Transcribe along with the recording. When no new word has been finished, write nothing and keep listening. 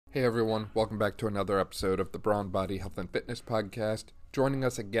Hey everyone, welcome back to another episode of the Brawn Body Health and Fitness Podcast. Joining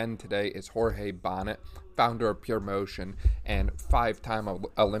us again today is Jorge Bonnet, founder of Pure Motion and five-time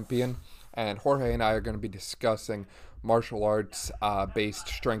Olympian. And Jorge and I are going to be discussing martial arts based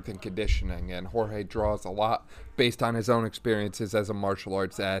strength and conditioning. And Jorge draws a lot based on his own experiences as a martial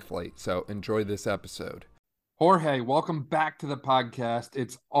arts athlete. So enjoy this episode. Jorge, welcome back to the podcast.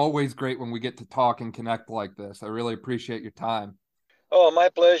 It's always great when we get to talk and connect like this. I really appreciate your time. Oh, my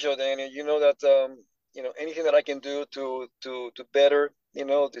pleasure, Danny. You know that anything that I can do to better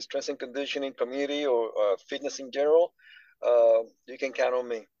the strength and conditioning community or fitness in general, you can count on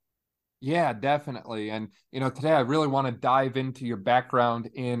me. Yeah, definitely. And, today I really want to dive into your background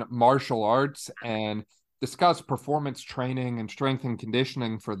in martial arts and discuss performance training and strength and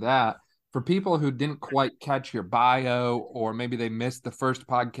conditioning for that. For people who didn't quite catch your bio, or maybe they missed the first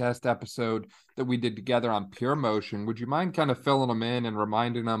podcast episode that we did together on Pure Motion, would you mind kind of filling them in and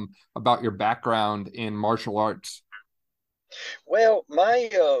reminding them about your background in martial arts? Well, my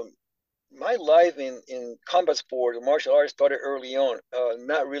life in combat sport, martial arts started early on,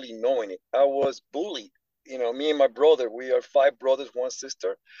 not really knowing it. I was bullied. Me and my brother, we are five brothers, one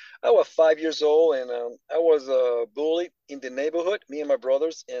sister. I was 5 years old, and I was bullied in the neighborhood, me and my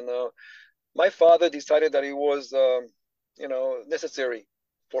brothers. And my father decided that it was, necessary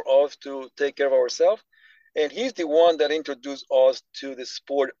for us to take care of ourselves. And he's the one that introduced us to the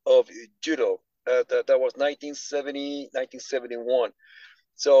sport of judo. That was 1970, 1971.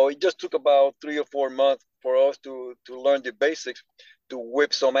 So it just took about 3 or 4 months for us to learn the basics, to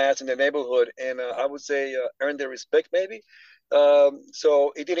whip some ass in the neighborhood, and I would say earn their respect maybe.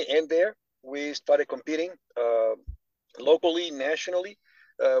 So it didn't end there. We started competing locally, nationally.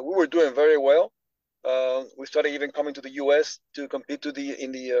 We were doing very well. We started even coming to the U.S. to compete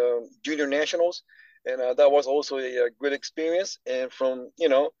in the junior nationals, and that was also a great experience. And from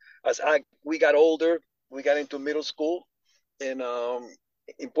as we got older, we got into middle school, and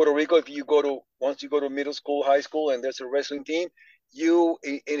in Puerto Rico, if you go to once you go to middle school, high school, and there's a wrestling team, and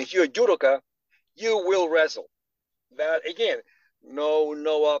if you're a judoka, you will wrestle. That again, no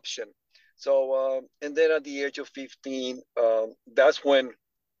option. So and then at the age of 15, that's when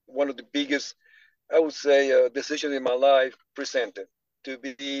one of the biggest, I would say, decisions in my life presented.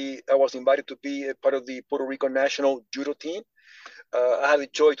 I was invited to be a part of the Puerto Rico national judo team. I had a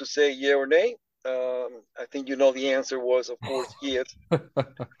choice to say yeah or nay. I think the answer was, of course, yes.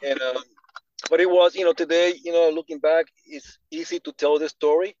 And but it was, today, looking back, it's easy to tell the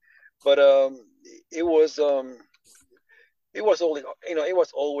story, but it was um, it was only, it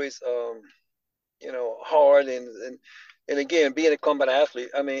was always hard, and again, being a combat athlete,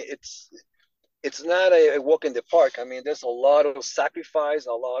 I mean, it's not a walk in the park. I mean, there's a lot of sacrifice,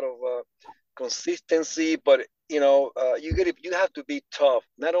 a lot of consistency, but you have to be tough.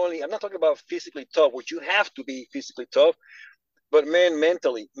 Not only, I'm not talking about physically tough, which you have to be physically tough, but man,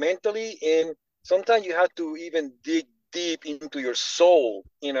 mentally, and sometimes you have to even dig deep into your soul,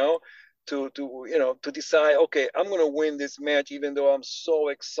 to decide, okay, I'm gonna win this match even though I'm so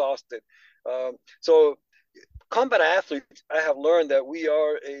exhausted. So combat athletes, I have learned that we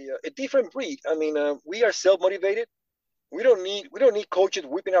are a different breed. I mean, we are self motivated. We don't need coaches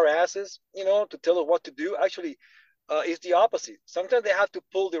whipping our asses, to tell us what to do. Actually, it's the opposite. Sometimes they have to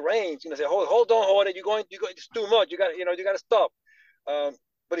pull the reins, say, hold on, hold it. You're going, it's too much. You got to stop. Um,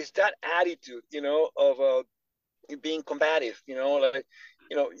 but it's that attitude, of being combative. Like,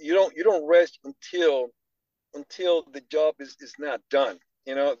 you don't rest until the job is not done.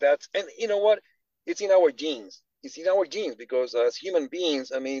 That's, and you know what? It's in our genes. It's in our genes because as human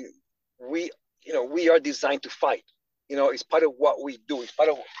beings, I mean, we we are designed to fight. It's part of what we do. It's part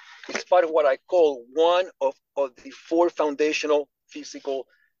of what I call one of the four foundational physical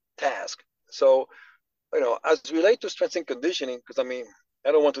tasks. So, as relate to strength and conditioning, because I mean,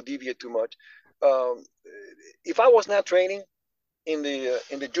 I don't want to deviate too much. Um, if I was not training in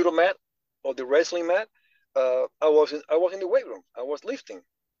the judo mat or the wrestling mat, I was in the weight room. I was lifting,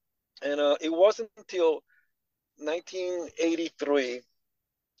 and it wasn't until 1983,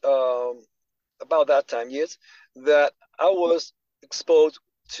 um, about that time, yes, that I was exposed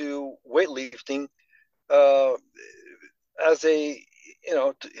to weightlifting uh, as a you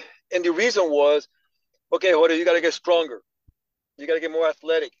know, t- and the reason was, okay, Jorge, you got to get stronger. You got to get more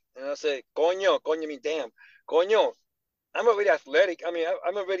athletic. And I say, coño mean damn, coño. I'm already athletic. I mean,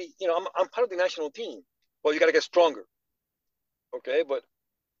 I'm already, I'm part of the national team. Well, you got to get stronger. Okay, but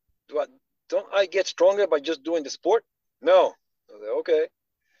do I, don't I get stronger by just doing the sport? No. I say, okay.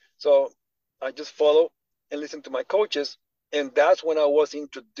 So I just follow and listen to my coaches. And that's when I was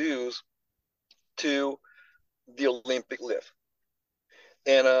introduced to the Olympic lift.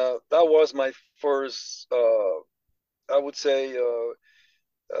 and that was my first. I would say,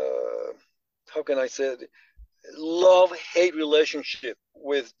 how can I say it? Love hate relationship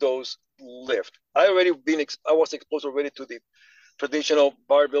with those lift. I was exposed already to the traditional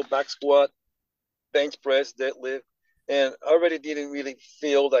barbell back squat, bench press, deadlift, and I already didn't really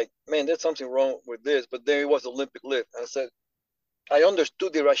feel like, man, there's something wrong with this. But then it was Olympic lift. I said, I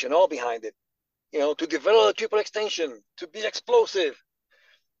understood the rationale behind it. To develop a triple extension, to be explosive,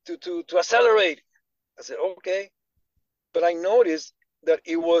 to accelerate. I said, okay. But I noticed that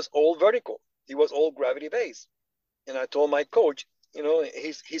it was all vertical. It was all gravity based. And I told my coach,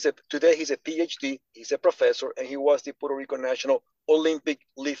 today he's a PhD, he's a professor, and he was the Puerto Rico national Olympic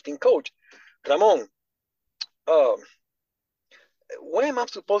lifting coach. Ramon, um, when am I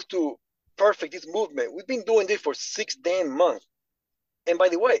supposed to perfect this movement? We've been doing this for 6 damn months. And by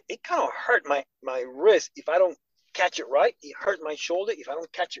the way, it kind of hurt my wrist if I don't catch it right. It hurt my shoulder if I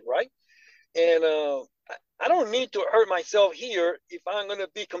don't catch it right. And I don't need to hurt myself here if I'm going to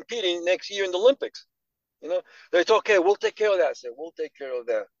be competing next year in the Olympics. It's okay. We'll take care of that. I said, we'll take care of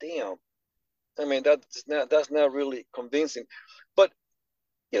that. Damn. I mean, that's not really convincing. But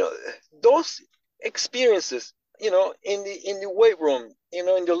you know, those experiences, in the weight room, in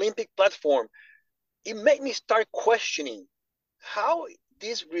the Olympic platform, it made me start questioning how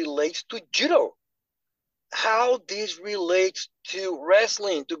this relates to judo, how this relates to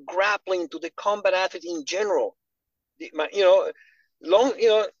wrestling, to grappling, to the combat athlete in general. You know, long,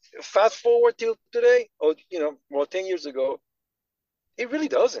 fast forward till today, or 10 years ago, it really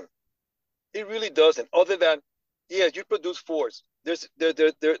doesn't. It really doesn't. Other than, yeah, you produce force. There's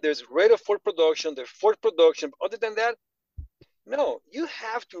rate of force production. There's force production. Other than that, no. You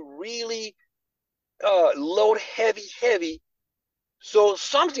have to really load heavy, so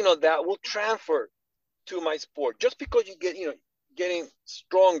something of that will transfer to my sport. Just because you getting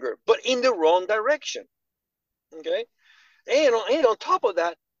stronger, but in the wrong direction. Okay, and on top of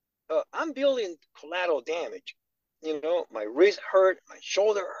that, I'm building collateral damage. My wrist hurt, my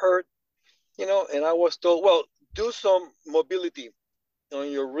shoulder hurt. And I was told, well, do some mobility on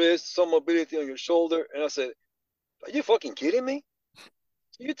your wrist, some mobility on your shoulder. And I said, are you fucking kidding me?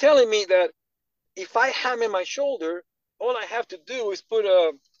 You're telling me that if I hammer my shoulder, all I have to do is put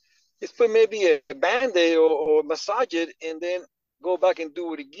maybe a band-aid or massage it and then go back and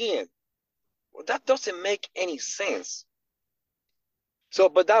do it again. Well, that doesn't make any sense. So,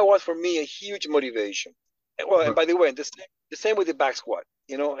 but that was for me a huge motivation. Well, and by the way, the same with the back squat.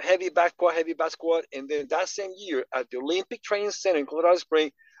 Heavy back squat. And then that same year at the Olympic Training Center in Colorado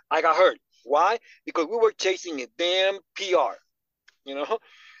Springs, I got hurt. Why? Because we were chasing a damn PR, you know,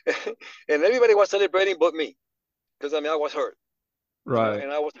 and everybody was celebrating but me, because I was hurt, Right.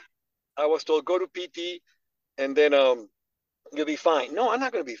 and I was told go to PT, and then you'll be fine. No, I'm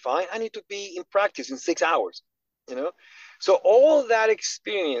not going to be fine. I need to be in practice in 6 hours, you know. So all that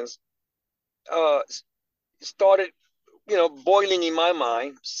experience uh, started, boiling in my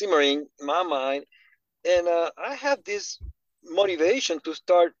mind, simmering in my mind, and I had this motivation to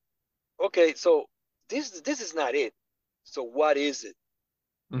start. Okay, so this is not it. So what is it?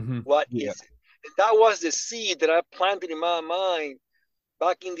 Mm-hmm. What Yeah. is it? And that was the seed that I planted in my mind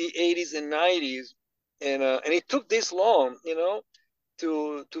back in the 80s and 90s, and it took this long,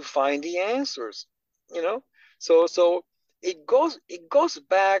 to find the answers, you know. So it goes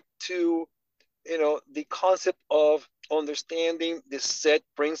back to the concept of understanding the set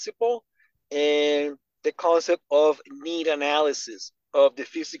principle and the concept of need analysis of the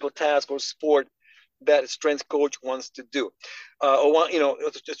physical task or sport that a strength coach wants to do,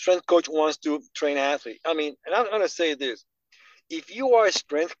 the strength coach wants to train athlete. I mean, and I'm going to say this: if you are a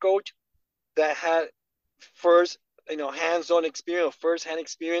strength coach that had first hands-on experience, first-hand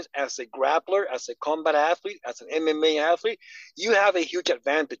experience as a grappler, as a combat athlete, as an MMA athlete, you have a huge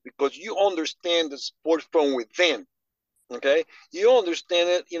advantage because you understand the sport from within. Okay, you understand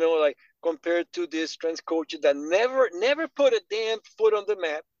it, like compared to these strength coaches that never put a damn foot on the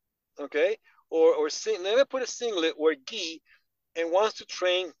mat. Okay, or never put a singlet or a gi and wants to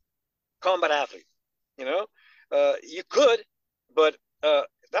train combat athlete. You know, you could, but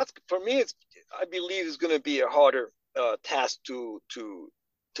that's for me. I believe it's going to be a harder task to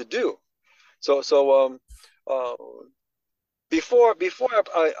do. So uh, before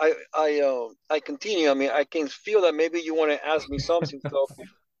I continue, I mean, I can feel that maybe you want to ask me something, so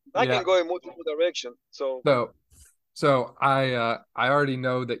I Yeah. can go in multiple direction. So So I already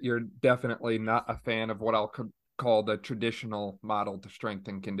know that you're definitely not a fan of what I'll called a traditional model to strength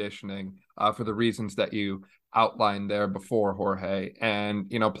and conditioning for the reasons that you outlined there before, Jorge. And,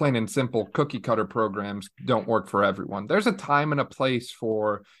 you know, plain and simple, cookie cutter programs don't work for everyone. There's a time and a place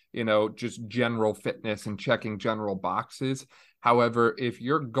for, you know, just general fitness and checking general boxes. However, if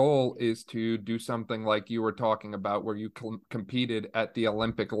your goal is to do something like you were talking about, where you competed at the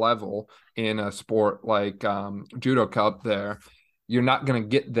Olympic level in a sport like Judo Cup there, you're not going to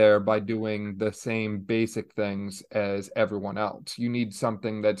get there by doing the same basic things as everyone else. You need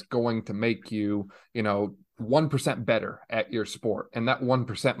something that's going to make you, you know, 1% better at your sport. And that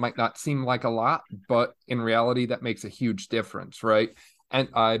 1% might not seem like a lot, but in reality, that makes a huge difference, right? And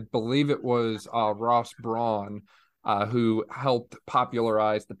I believe it was Ross Brawn who helped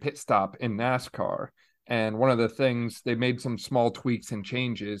popularize the pit stop in NASCAR. And one of the things, they made some small tweaks and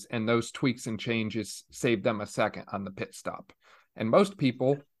changes, and those tweaks and changes saved them a second on the pit stop. And most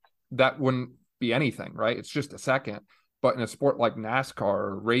people, that wouldn't be anything, right? It's just a second. But in a sport like NASCAR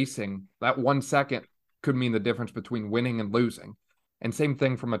or racing, that 1 second could mean the difference between winning and losing. And same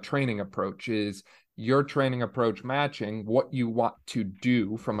thing from a training approach is your training approach matching what you want to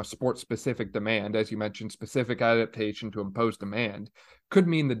do from a sport specific demand, as you mentioned, specific adaptation to impose demand, could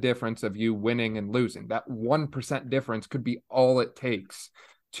mean the difference of you winning and losing. That 1% difference could be all it takes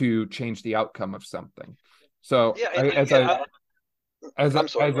to change the outcome of something. So Yeah, I'm as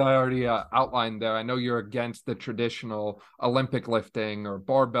sorry. I already outlined there, I know you're against the traditional Olympic lifting or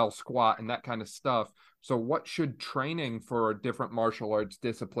barbell squat and that kind of stuff. So what should training for different martial arts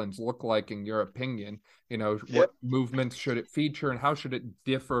disciplines look like in your opinion? You know, Yep. what movements should it feature and how should it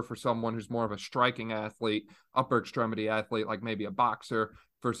differ for someone who's more of a striking athlete, upper extremity athlete, like maybe a boxer,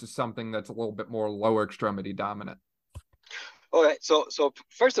 versus something that's a little bit more lower extremity dominant? All right. So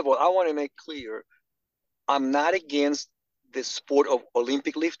first of all, I want to make clear I'm not against the sport of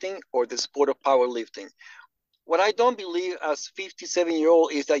Olympic lifting or the sport of powerlifting. What I don't believe as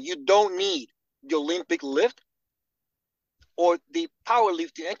 57-year-old is that you don't need the Olympic lift or the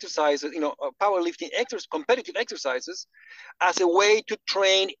powerlifting exercises, powerlifting competitive exercises as a way to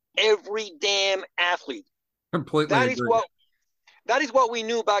train every damn athlete. Completely That is agree. what we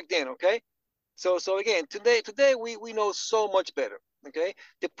knew back then, okay? So again, today we know so much better, okay?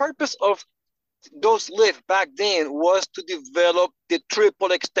 The purpose of those lifts back then was to develop the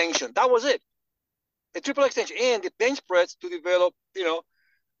triple extension. That was it. The triple extension and the bench press to develop,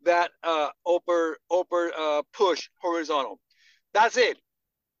 that upper push horizontal. That's it.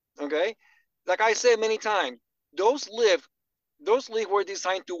 Okay. Like I said many times, those lifts were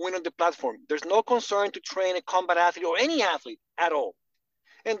designed to win on the platform. There's no concern to train a combat athlete or any athlete at all.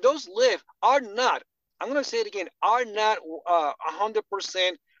 And those lifts are not, I'm going to say it again, are not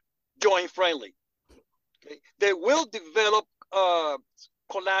 100% joint friendly. Okay? They will develop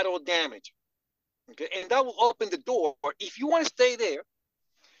collateral damage. Okay, and that will open the door if you want to stay there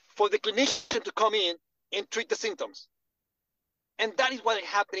for the clinician to come in and treat the symptoms. And that is what is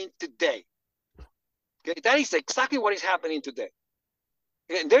happening today. Okay, that is exactly what is happening today.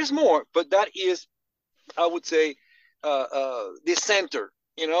 And there's more, but that is, I would say, the center,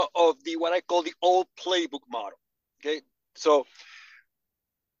 of the what I call the old playbook model. Okay, so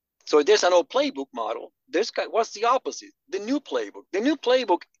there's an old playbook model. What's the opposite? The new playbook. The new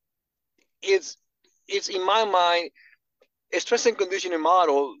playbook is in my mind a stress and conditioning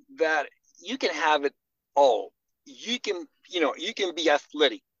model that you can have it all. You can be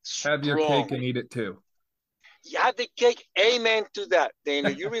athletic, Have your cake strong. and eat it too. You have the cake. Amen to that,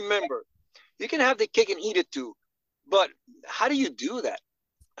 Daniel. You remember, you can have the cake and eat it too. But how do you do that?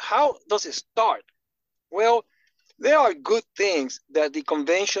 How does it start? Well, there are good things that the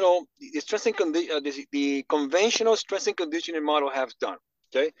conventional stress and conditioning model has done.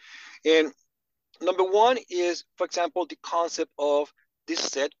 Okay, and number one is, for example, the concept of the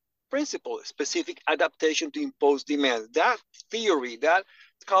set principle, specific adaptation to impose demand. That theory, that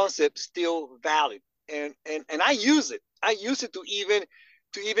concept, still valid, and I use it. I use it to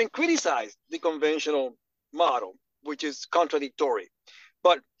even criticize the conventional model, which is contradictory.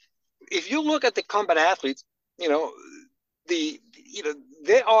 But if you look at the combat athletes, you know, they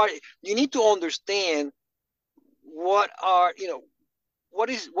are. You need to understand what are what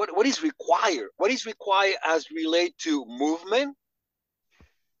is required. What is required as relate to movement,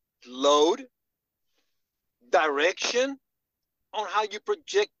 load, direction, on how you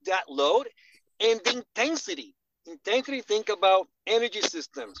project that load, and the intensity. Intensity. Think about energy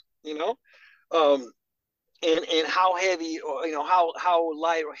systems. Um, and how heavy, or how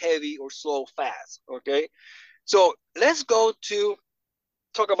light or heavy or slow, fast. Okay, so let's go to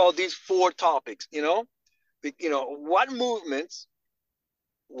talk about these four topics. What movements,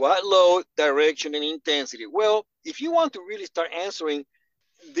 what load, direction, and intensity. Well, if you want to really start answering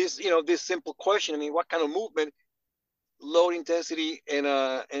this, this simple question, I mean, what kind of movement, load, intensity,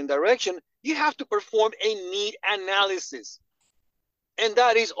 and direction, you have to perform a need analysis. And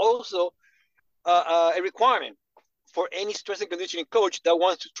that is also a requirement for any stress and conditioning coach that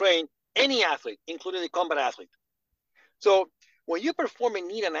wants to train any athlete, including a combat athlete. So when you perform a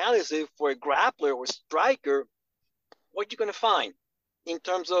need analysis for a grappler or striker, what you're going to find in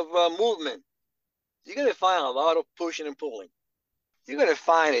terms of movement, you're going to find a lot of pushing and pulling. You're going to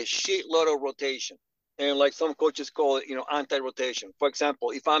find a shitload of rotation. And like some coaches call it, anti-rotation. For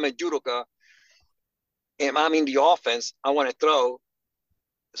example, if I'm a judoka and I'm in the offense, I want to throw.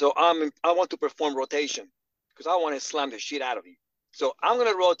 So I want to perform rotation because I want to slam the shit out of you. So I'm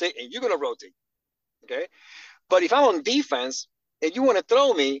going to rotate and you're going to rotate. Okay. But if I'm on defense and you want to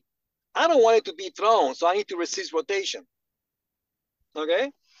throw me, I don't want it to be thrown. So I need to resist rotation.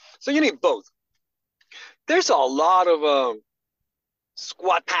 Okay. So you need both. There's a lot of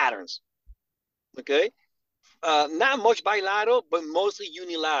squat patterns. Okay. Not much bilateral, but mostly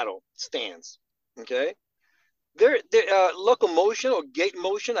unilateral stance. Okay. There, locomotion or gait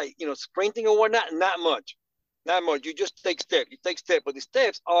motion, like sprinting or whatnot, not much. You just take steps. You take steps, but the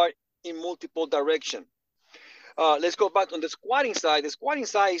steps are in multiple direction. Let's go back on the squatting side. The squatting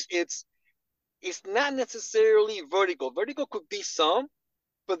side it's not necessarily vertical. Vertical could be some,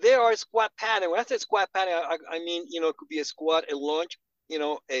 but there are squat patterns. When I say squat pattern, I mean it could be a squat, a lunge,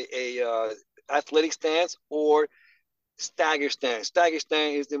 a athletic stance, or stagger stance. Stagger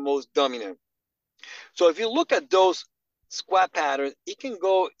stance is the most dominant. So if you look at those squat patterns, it can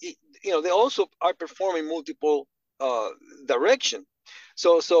go, they also are performing multiple direction.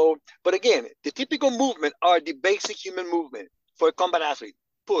 But again, the typical movement are the basic human movement for a combat athlete: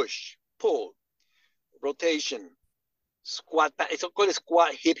 push, pull, rotation, squat. It's called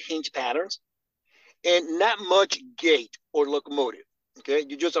squat hip hinge patterns, and not much gait or locomotive. Okay,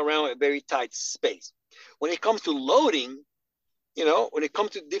 you're just around a very tight space. When it comes to loading, when it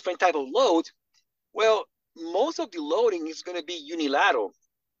comes to different type of loads, well, most of the loading is going to be unilateral.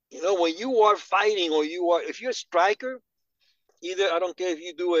 When you are fighting or if you're a striker, either, I don't care if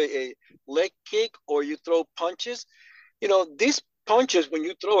you do a leg kick or you throw punches, these punches, when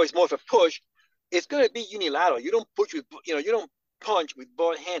you throw, it's more of a push. It's going to be unilateral. You don't push with, you don't punch with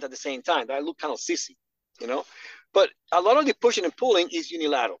both hands at the same time. That look kind of sissy, But a lot of the pushing and pulling is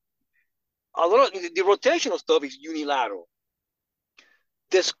unilateral. A lot of the rotational stuff is unilateral.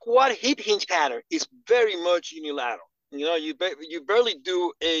 The squat hip hinge pattern is very much unilateral. You barely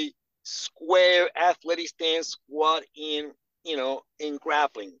do a square athletic stance squat in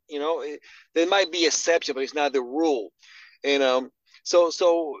grappling. There might be exception, but it's not the rule. And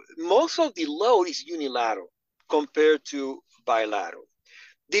so most of the load is unilateral compared to bilateral.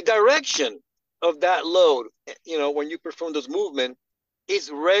 The direction of that load, when you perform those movements, is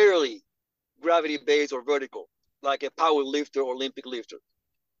rarely gravity-based or vertical, like a power lifter or Olympic lifter.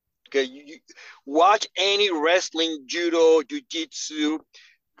 Okay, you watch any wrestling, judo, jiu-jitsu,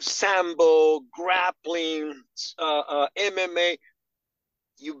 sambo, grappling, MMA.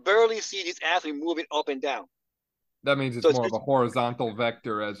 You barely see this athlete moving up and down. That means it's more of a horizontal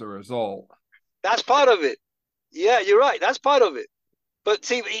vector as a result. That's part of it. Yeah, you're right. That's part of it. But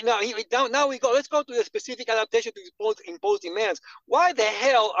see, now we go. Let's go to the specific adaptation to impose demands. Why the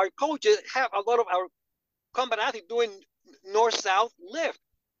hell our coaches have a lot of our combat athletes doing north-south lift?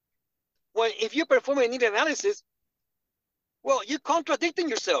 When if you perform a need analysis, well, you're contradicting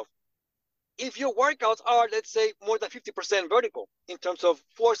yourself. If your workouts are, let's say, more than 50% vertical in terms of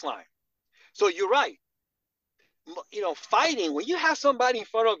force line, so you're right. Fighting, when you have somebody in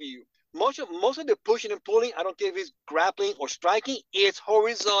front of you, most of the pushing and pulling, I don't care if it's grappling or striking, it's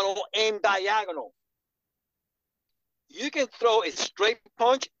horizontal and diagonal. You can throw a straight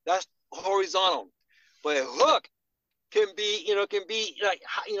punch, that's horizontal, but a hook can be like,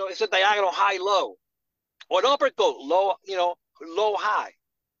 it's a diagonal high-low, or an uppercut low, low-high,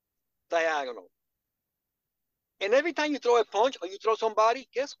 diagonal. And every time you throw a punch or you throw somebody,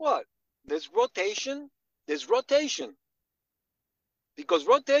 guess what? There's rotation. Because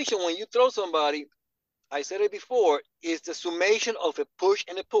rotation, when you throw somebody, I said it before, is the summation of a push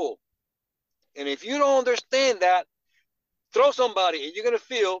and a pull. And if you don't understand that, throw somebody and you're going to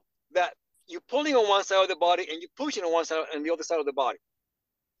feel that you're pulling on one side of the body and you're pushing on one side and the other side of the body.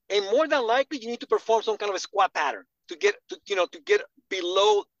 And more than likely, you need to perform some kind of a squat pattern to get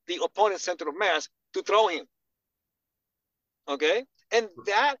below the opponent's center of mass to throw him. Okay? And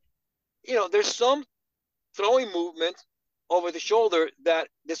that, there's some throwing movement over the shoulder that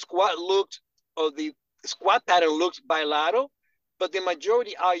the squat pattern looks bilateral, but the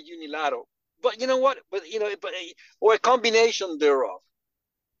majority are unilateral. But you know what? Or a combination thereof.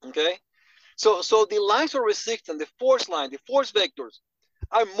 Okay. So the lines of resistance, the force line, the force vectors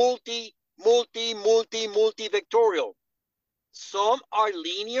are multi vectorial. Some are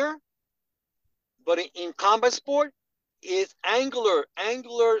linear, but in combat sport, is angular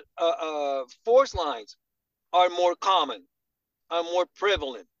force lines are more common, are more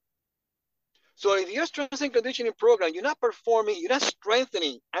prevalent. So if you're strength and conditioning program, you're not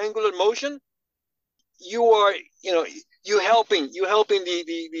strengthening angular motion. You are, you helping the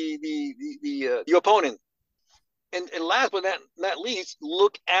opponent. And last but not least, let's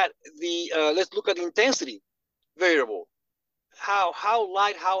look at the intensity variable. How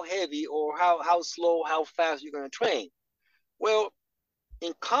light, how heavy, or how slow, how fast you're going to train. Well,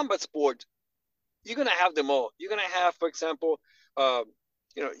 in combat sport, you're going to have them all. You're going to have, for example, uh,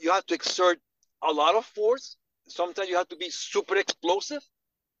 you have to exert a lot of force. Sometimes you have to be super explosive.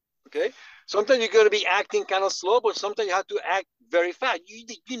 Okay. Sometimes you're going to be acting kind of slow, but sometimes you have to act very fast. You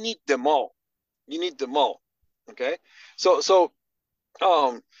need them all. You need them all. Okay. So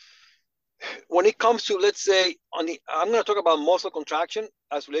when it comes to, let's say, I'm going to talk about muscle contraction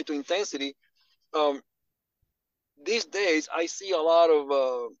as related to intensity. Um, these days, I see a lot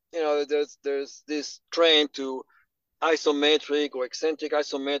of there's this trend to isometric or eccentric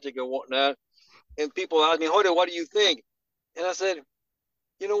isometric and whatnot, and people ask me, Jorge, what do you think? And I said,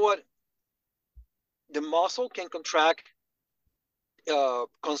 you know what? The muscle can contract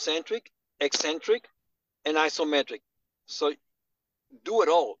concentric, eccentric, and isometric. So do it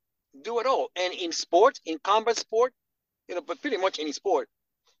all. Do it all. And in sports, in combat sport, but pretty much any sport,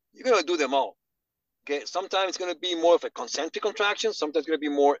 you're gonna do them all. Okay. Sometimes it's gonna be more of a concentric contraction. Sometimes it's gonna be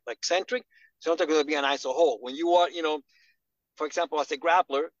more eccentric. Sometimes it's gonna be an iso hold. When you are, for example, as a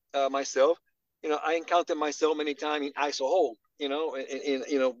grappler myself, I encountered myself many times in iso hold.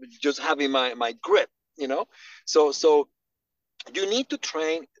 Just having my grip. So you need to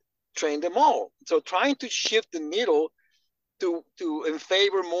train them all. So trying to shift the needle to in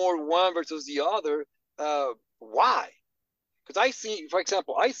favor more one versus the other. Why? Because for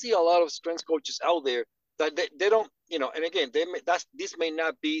example, I see a lot of strength coaches out there that they don't, and again, this may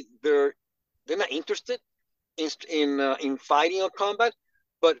not be they're not interested in fighting or combat,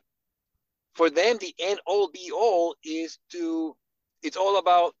 but for them the end all be all is it's all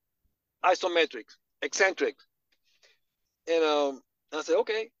about isometrics, eccentrics, and I say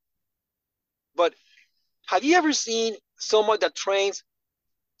okay, but have you ever seen someone that trains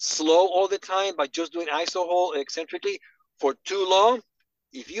slow all the time by just doing iso hold eccentrically for too long?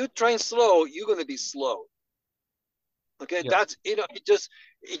 If you train slow, you're going to be slow. Okay, Yep. that's it just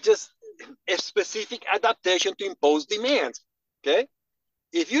a specific adaptation to impose demands. Okay,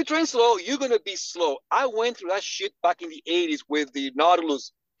 if you train slow, you're going to be slow. I went through that shit back in the 80s with the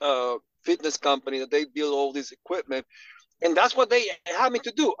Nautilus fitness company that they build all this equipment. And that's what they had me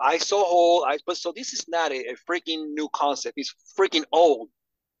to do. ISO hold. But so this is not a freaking new concept. It's freaking old.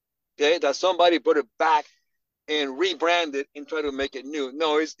 Okay, that somebody put it back and rebrand it and try to make it new.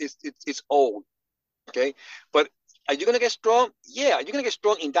 No, it's old. Okay, but are you gonna get strong? Yeah, you're gonna get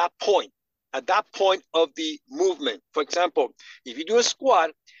strong in that point, at that point of the movement. For example, if you do a squat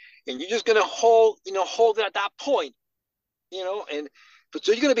and you're just gonna hold it at that point, and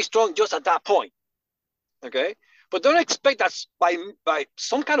so you're gonna be strong just at that point. Okay, but don't expect that by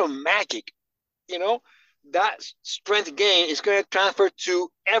some kind of magic, you know, that strength gain is going to transfer to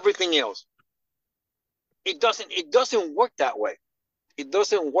everything else. It doesn't work that way. It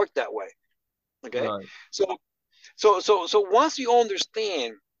doesn't work that way. Okay. Right. So so once you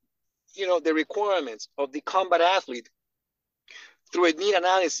understand, the requirements of the combat athlete through a need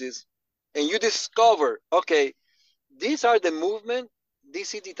analysis, and you discover, okay, these are the movement,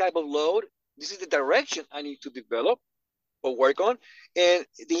 this is the type of load, this is the direction I need to develop or work on, and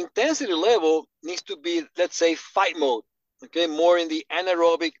the intensity level needs to be, let's say, fight mode. Okay, more in the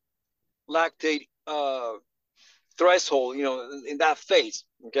anaerobic lactate threshold, in that phase.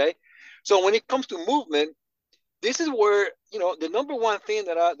 Okay, so when it comes to movement, this is where the number one thing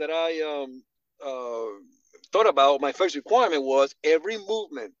that I thought about. My first requirement was every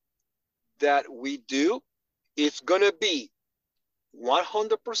movement that we do, it's gonna be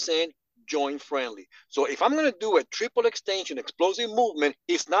 100% joint friendly. So if I'm going to do a triple extension explosive movement,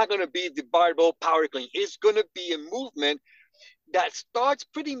 it's not going to be the barbell power clean. It's going to be a movement that starts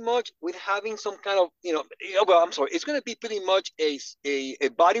pretty much with having some kind of, well, I'm sorry, it's going to be pretty much a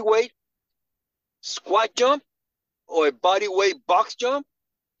body weight squat jump or a body weight box jump.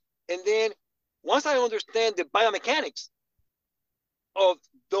 And then once I understand the biomechanics of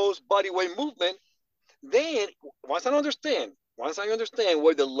those body weight movement, then once I understand once I understand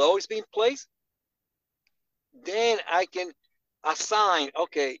where the load is being placed, then I can assign,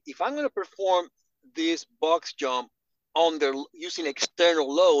 okay, if I'm going to perform this box jump under using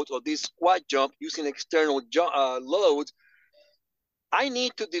external loads, or this squat jump using external loads, I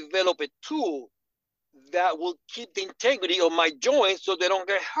need to develop a tool that will keep the integrity of my joints so they don't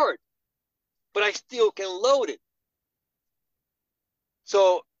get hurt, but I still can load it.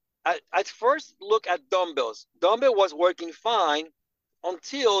 So I first look at dumbbells. Dumbbell was working fine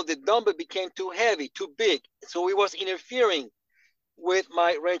until the dumbbell became too heavy, too big. So it was interfering with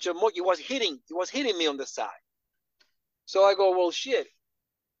my range of motion. It was hitting me on the side. So I go, well, shit.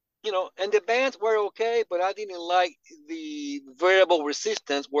 And the bands were okay, but I didn't like the variable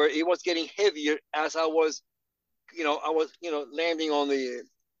resistance where it was getting heavier as I was landing on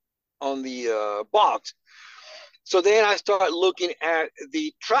the box. So then I started looking at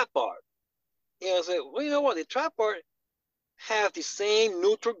the trap bar. I said, well, you know what? The trap bar has the same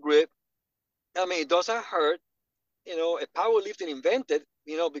neutral grip. I mean, it doesn't hurt. A powerlifting invented,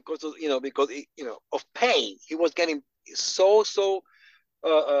 because of pain. He was getting so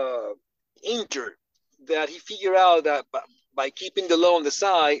injured that he figured out that by keeping the load on the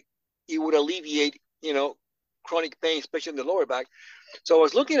side, it would alleviate, chronic pain, especially in the lower back. So I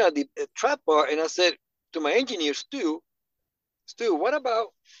was looking at the trap bar, and I said to my engineer, Stu, what about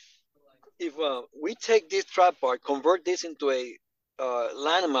if we take this trap bar, convert this into a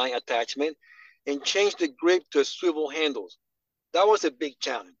landmine attachment, and change the grip to swivel handles? That was a big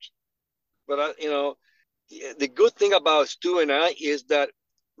challenge. But the good thing about Stu and I is that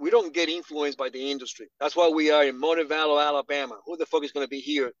we don't get influenced by the industry. That's why we are in Montevallo, Alabama. Who the fuck is going to be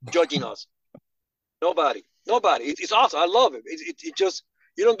here judging us? Nobody. It's awesome. I love it. It just,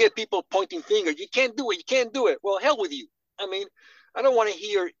 you don't get people pointing fingers. You can't do it. You can't do it. Well, hell with you. I mean, I don't want to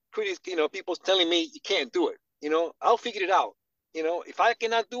hear critics, people telling me you can't do it. I'll figure it out. If I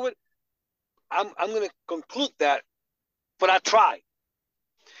cannot do it, I'm going to conclude that, but I try.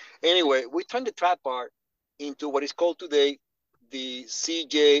 Anyway, we turned the trap bar into what is called today the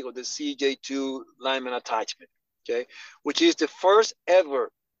CJ or the CJ2 lineman attachment, okay, which is the first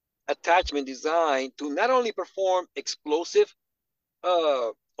ever attachment designed to not only perform explosive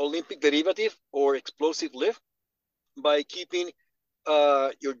Olympic derivative or explosive lift by keeping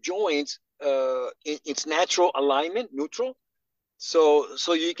your joints in its natural alignment, neutral, so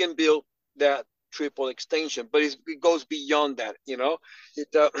you can build that triple extension, but it goes beyond that.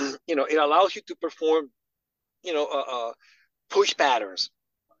 It allows you to perform push patterns,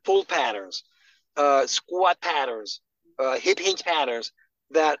 pull patterns, squat patterns, hip hinge patterns.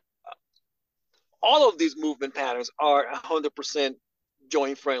 That all of these movement patterns are 100%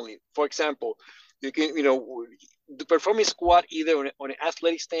 joint friendly. For example, you can perform a squat either on an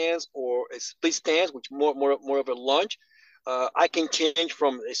athletic stance or a split stance, which more of a lunge. I can change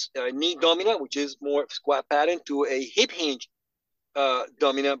from a knee dominant, which is more squat pattern, to a hip hinge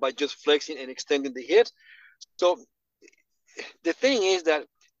dominant by just flexing and extending the hips. So the thing is that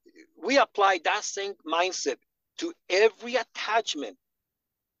we apply that same mindset to every attachment,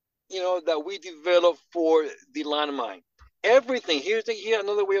 that we develop for the landmine. Everything, here's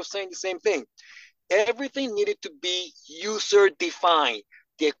another way of saying the same thing. Everything needed to be user defined.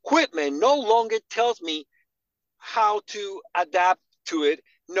 The equipment no longer tells me how to adapt to it.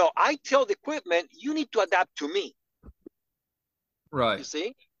 No, I tell the equipment, you need to adapt to me. Right. You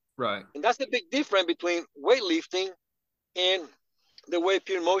see? Right. And that's the big difference between weightlifting and the way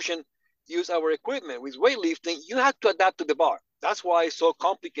Pure Motion use our equipment. With weightlifting, you have to adapt to the bar. That's why it's so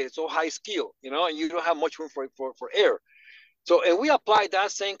complicated, so high skill, and you don't have much room for air. So, and we applied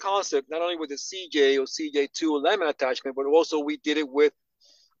that same concept, not only with the CJ or CJ2 alignment attachment, but also we did it with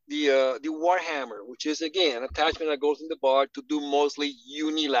the Warhammer, which is, again, an attachment that goes in the bar to do mostly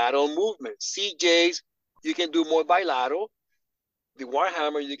unilateral movement. CJs, you can do more bilateral. The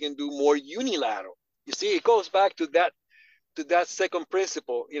Warhammer, you can do more unilateral. You see, it goes back to that second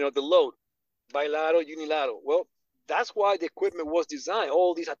principle, the load, bilateral, unilateral. Well, that's why the equipment was designed,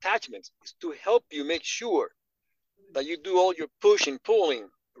 all these attachments, is to help you make sure that you do all your pushing, pulling,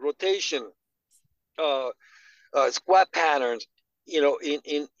 rotation, squat patterns,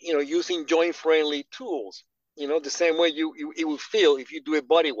 in using joint friendly tools, the same way it would feel if you do a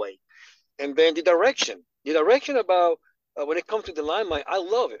body weight. And then the direction about when it comes to the landmine, I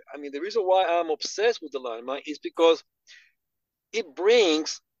love it. I mean, the reason why I'm obsessed with the landmine is because it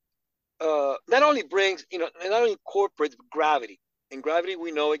brings not only incorporates gravity. And gravity,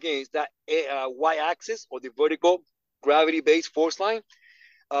 we know, again, is that y-axis, or the vertical gravity-based force line.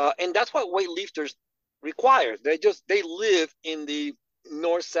 And that's what weightlifters require. They live in the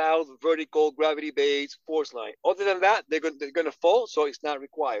north-south vertical gravity-based force line. Other than that, they're going to fall, so it's not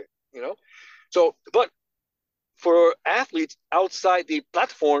required. So, but for athletes outside the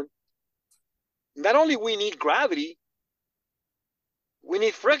platform, not only we need gravity, we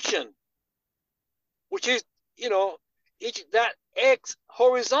need friction, which is each that x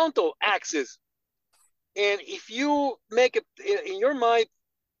horizontal axis. And if you make it in your mind,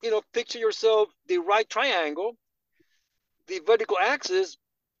 picture yourself the right triangle. The vertical axis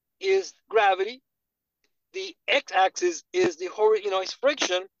is gravity. The x-axis is is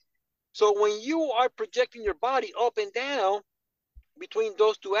friction. So when you are projecting your body up and down between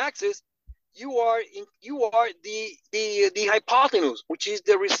those two axes, you are the hypotenuse, which is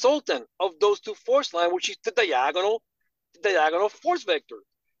the resultant of those two force lines, which is the diagonal force vector.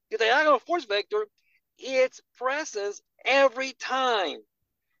 The diagonal force vector, its presence every time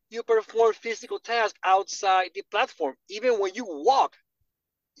you perform physical tasks outside the platform. Even when you walk,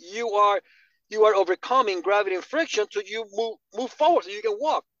 you are overcoming gravity and friction so you move forward so you can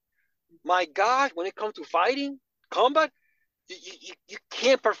walk. My God, when it comes to fighting, combat, you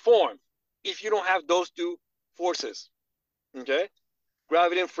can't perform if you don't have those two forces. Okay,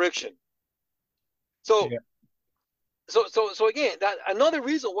 gravity and friction. So Yeah. so again, that another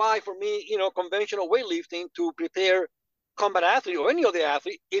reason why for me, conventional weightlifting to prepare combat athlete or any other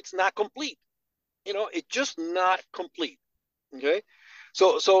athlete, it's not complete. It's just not complete. Okay,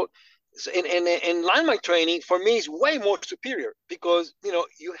 so and landmark training for me is way more superior because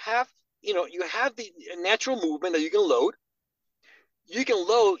you have the natural movement that you can load. You can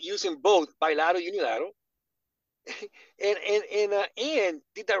load using both bilateral, unilateral, and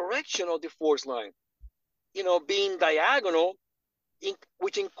the direction of the force line, being diagonal,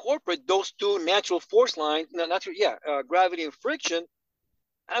 which incorporate those two natural force lines, gravity and friction.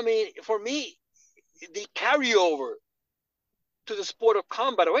 I mean, for me, the carryover to the sport of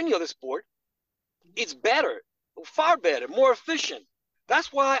combat or any other sport, it's better, far better, more efficient.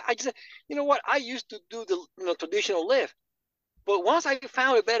 That's why I just, I used to do the traditional lift, but once I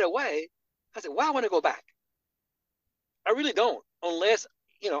found a better way, I said, well, I want to go back. I really don't, unless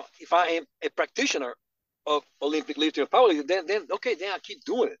if I am a practitioner of Olympic lifting or powerlifting, then okay, then I keep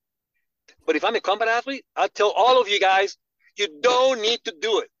doing it. But if I'm a combat athlete, I tell all of you guys, you don't need to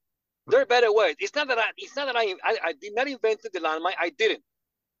do it. There are better ways. It's not that I did not invent the landmine. I didn't.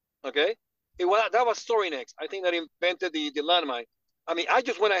 Okay, that was Sorinex. I think that invented the landmine. I mean, I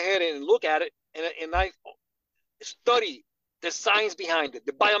just went ahead and looked at it and I studied the science behind it,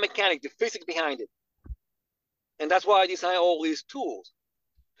 the biomechanics, the physics behind it, and that's why I designed all these tools.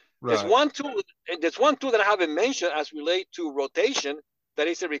 There's Right. one tool. There's one tool that I haven't mentioned as relate to rotation that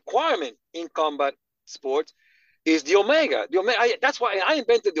is a requirement in combat sports. Is the Omega. That's why I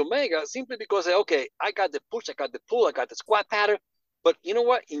invented the Omega, simply because okay, I got the push, I got the pull, I got the squat pattern. But you know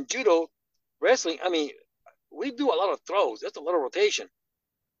what? In judo, wrestling, I mean, we do a lot of throws. That's a lot of rotation.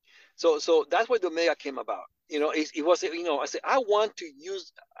 So that's why the Omega came about. It was I said I want to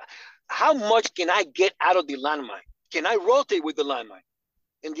use. How much can I get out of the landmine? Can I rotate with the landmine?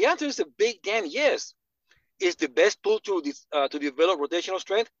 And the answer is a big damn yes. It's the best tool to develop rotational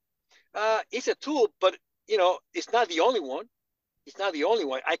strength. It's a tool, but it's not the only one. It's not the only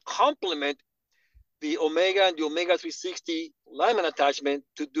one. I complement the Omega and the Omega 360 lineman attachment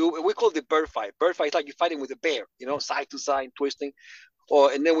to do what we call the bird fight. Bird fight is like you're fighting with a bear, side to side, twisting.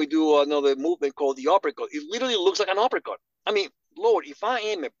 And then we do another movement called the uppercut. It literally looks like an uppercut. I mean, Lord, if I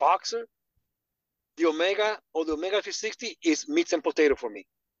am a boxer, the Omega or the Omega 360 is meat and potato for me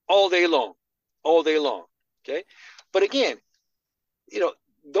all day long, all day long. Okay. But again,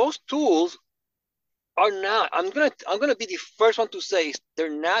 those tools are not, I'm gonna be the first one to say they're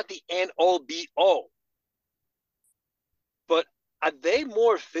not the end all be all. But are they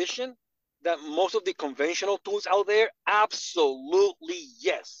more efficient than most of the conventional tools out there? Absolutely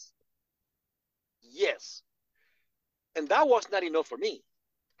yes. Yes. And that was not enough for me.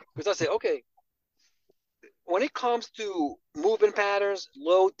 Because I said, okay, when it comes to movement patterns,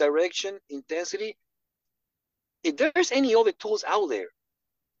 load, direction, intensity, if there's any other tools out there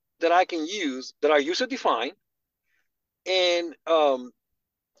that I can use that are user defined and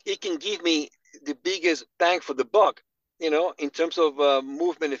it can give me the biggest bang for the buck, in terms of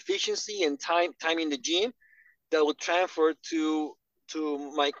movement efficiency and time in the gym, that will transfer to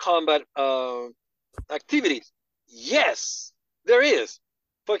my combat activities. Yes, there is.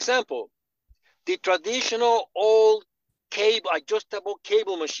 For example, the traditional old adjustable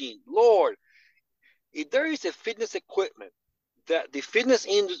cable machine. Lord, if there is a fitness equipment that the fitness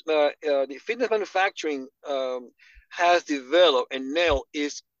manufacturing has developed and nailed,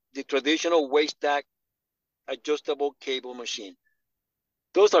 is the traditional waist stack adjustable cable machine.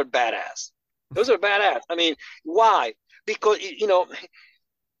 Those are badass. Those are badass. I mean, why? Because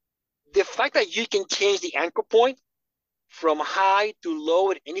the fact that you can change the anchor point from high to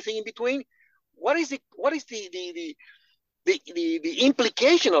low and anything in between. What is the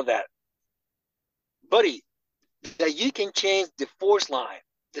implication of that, buddy? That you can change the force line,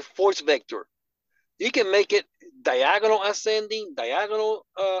 the force vector. You can make it diagonal ascending, diagonal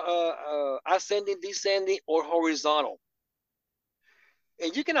ascending, descending, or horizontal.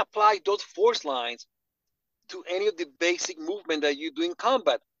 And you can apply those force lines to any of the basic movement that you do in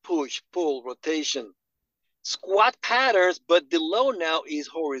combat: push, pull, rotation, squat patterns, but the low now is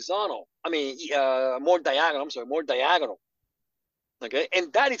horizontal. I mean, more diagonal. I'm sorry, more diagonal. Okay,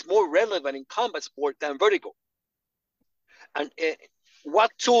 and that is more relevant in combat sport than vertical. And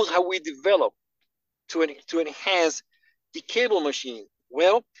what tools have we developed to enhance the cable machine?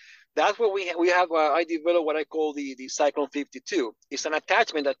 Well, that's where we have. I developed what I call the Cyclone 52. It's an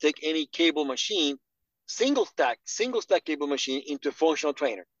attachment that takes any cable machine, single stack cable machine into a functional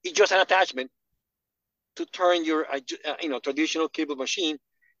trainer. It's just an attachment to turn your traditional cable machine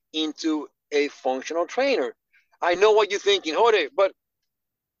into a functional trainer. I know what you're thinking, Jorge, but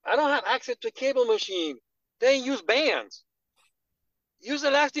I don't have access to a cable machine. Then use bands. Use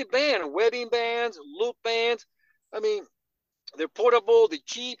elastic band, webbing bands, loop bands. I mean, they're portable, they're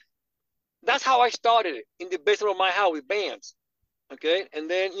cheap. That's how I started it in the basement of my house with bands. Okay, and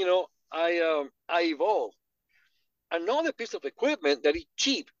then I evolved. Another piece of equipment that is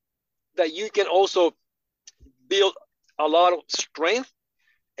cheap, that you can also build a lot of strength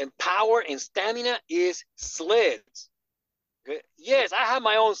and power and stamina, is sleds. Okay? Yes, I have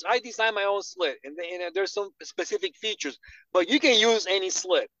my own. I designed my own sled, and there's some specific features, but you can use any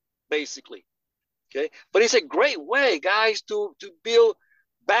sled basically. Okay, but it's a great way, guys, to build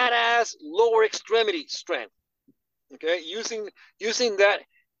badass lower extremity strength. Okay, using that.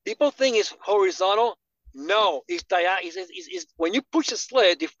 People think it's horizontal. No, it's when you push a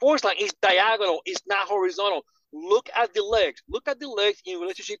sled, the force line is diagonal. It's not horizontal. Look at the legs. Look at the legs in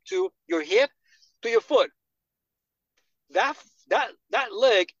relationship to your hip, to your foot. That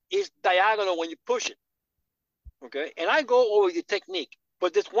leg is diagonal when you push it. Okay, and I go over the technique,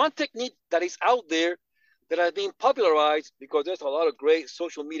 but there's one technique that is out there that has been popularized because there's a lot of great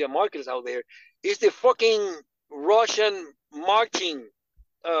social media marketers out there. Is the fucking Russian marching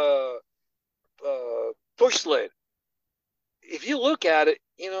uh, push sled. If you look at it,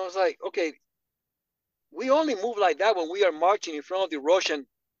 it's like, okay, we only move like that when we are marching in front of the Russian,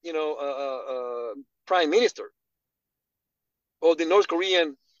 prime minister or the North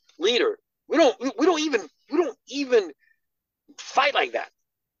Korean leader. We don't even fight like that.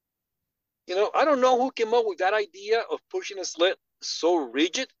 I don't know who came up with that idea of pushing a sled so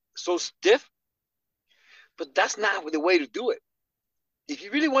rigid, so stiff, but that's not the way to do it. If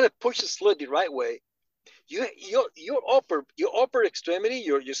you really want to push the sled the right way, your upper extremity,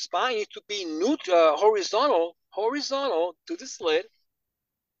 your spine needs to be horizontal to the sled.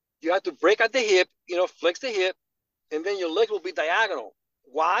 You have to break at the hip, flex the hip, and then your leg will be diagonal.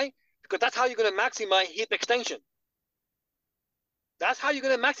 Why? Because that's how you're going to maximize hip extension. That's how you're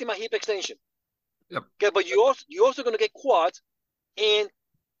going to maximize hip extension. Yep. Okay, but you're also going to get quads and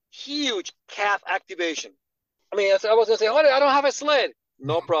huge calf activation. I mean, I was going to say, I don't have a sled.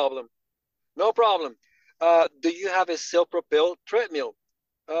 No problem. No problem. Do you have a self-propelled treadmill?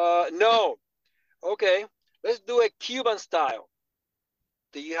 No. Okay, let's do a Cuban style.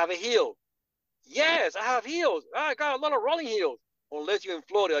 Do you have a heel? Yes, I have heels. I got a lot of rolling heels. Unless you're in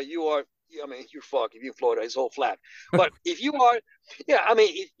Florida, you're fucked. If you're in Florida, it's all flat. But if you are,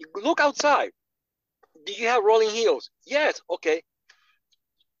 if you look outside, do you have rolling heels? Yes. Okay.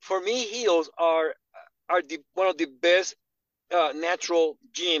 For me, heels are one of the best natural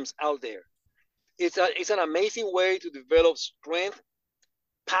gyms out there. It's an amazing way to develop strength,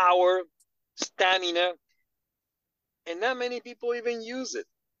 power, stamina, and not many people even use it.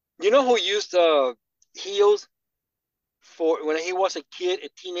 You know who used heels for when he was a kid, a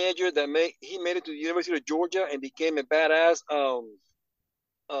teenager he made it to the University of Georgia and became a badass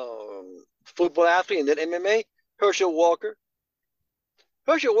football athlete and then MMA? Herschel Walker.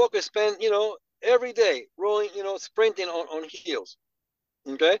 Herschel Walker spent every day rolling, sprinting on heels.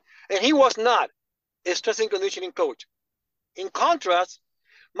 Okay, and he was not a strength and conditioning coach. In contrast,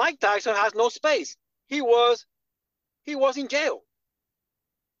 Mike Tyson has no space. He was in jail.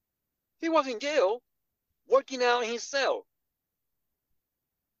 He was in jail working out in his cell.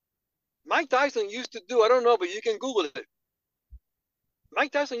 Mike Tyson used to do, I don't know, but you can Google it.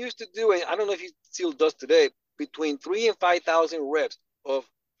 Mike Tyson used to do, I don't know if he still does today, between 3,000 and 5,000 reps of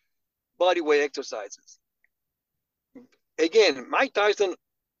body weight exercises. Again, Mike Tyson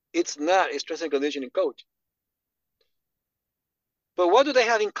It's not a strength and conditioning coach. But what do they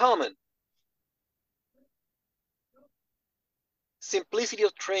have in common? Simplicity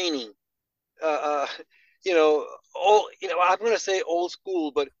of training. Uh, uh, I'm going to say old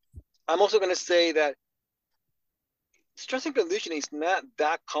school, but I'm also going to say that strength and conditioning is not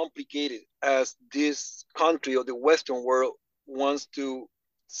that complicated as this country or the Western world wants to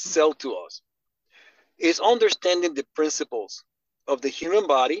sell to us. It's understanding the principles of the human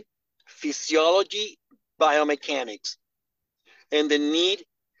body, physiology, biomechanics, and the need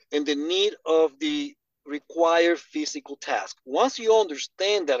of the required physical task. Once you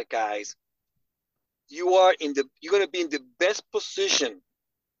understand that, guys, you're going to be in the best position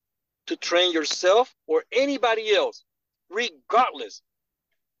to train yourself or anybody else, regardless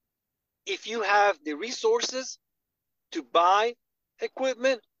if you have the resources to buy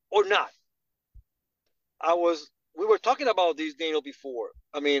equipment or not. We were talking about this, Daniel, before.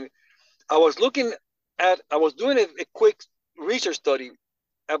 I mean, I was doing a quick research study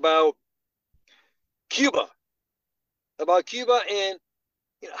about Cuba, and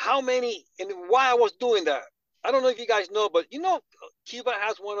how many and why I was doing that. I don't know if you guys know, but Cuba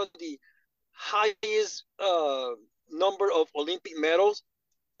has one of the highest number of Olympic medals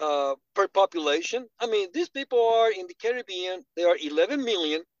per population. I mean, these people are in the Caribbean. They are 11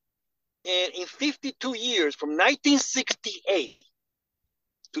 million, and in 52 years, from 1968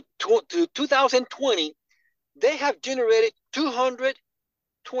 to 2020, they have generated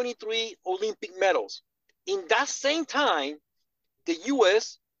 223 Olympic medals. In that same time, the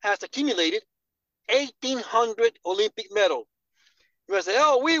U.S. has accumulated 1,800 Olympic medals. You might say,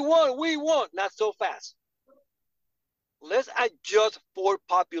 oh, we won. Not so fast. Let's adjust for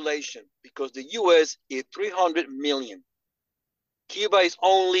population because the U.S. is 300 million. Cuba is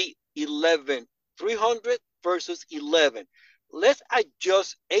only 11. 300 versus 11. Let's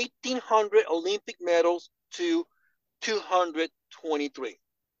adjust 1,800 Olympic medals to 223.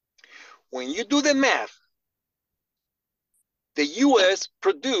 When you do the math, the U.S.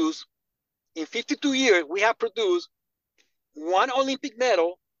 produced, in 52 years, we have produced one Olympic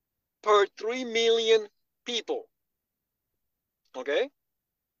medal per 3 million people. Okay?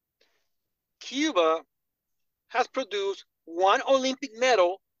 Cuba has produced one Olympic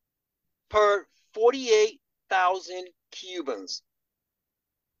medal per 48,000 Cubans.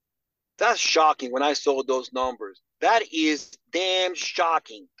 That's shocking when I saw those numbers. That is damn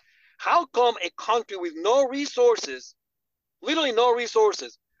shocking. How come a country with no resources, literally no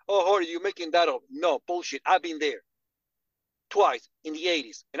resources, oh, Jorge, you're making that up. No, bullshit. I've been there twice in the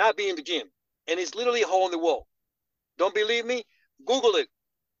 80s, and I've been in the gym, and it's literally a hole in the wall. Don't believe me? Google it.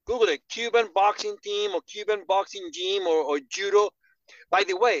 Google it. Cuban boxing team or Cuban boxing gym or judo. By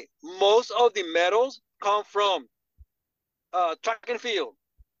the way, most of the medals come from track and field,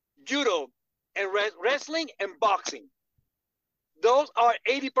 judo, and wrestling and boxing. Those are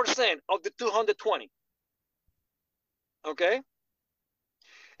 80% of the 220. Okay?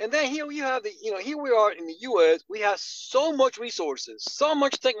 And then here you have here we are in the US, we have so much resources, so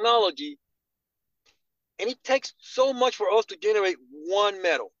much technology, and it takes so much for us to generate one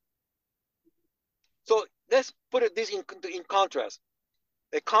medal. So let's put this in contrast.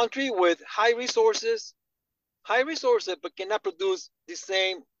 A country with high resources, but cannot produce the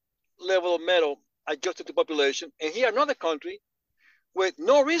same level of medal adjusted to population. And here another country with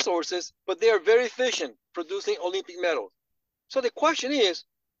no resources, but they are very efficient producing Olympic medals. So the question is,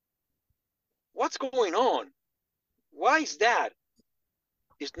 what's going on? Why is that?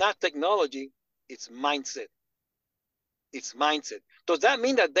 It's not technology, it's mindset. It's mindset. Does that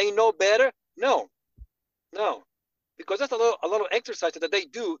mean that they know better? No, because that's a lot of exercises that they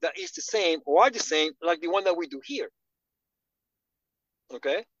do that is the same or are the same like the one that we do here.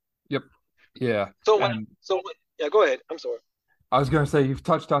 Okay. Yep. Yeah. Yeah, go ahead. I'm sorry. I was going to say, you've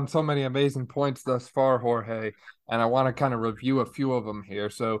touched on so many amazing points thus far, Jorge, and I want to kind of review a few of them here.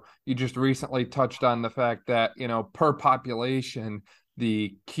 So you just recently touched on the fact that, per population,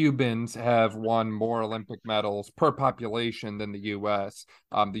 the Cubans have won more Olympic medals per population than the U.S.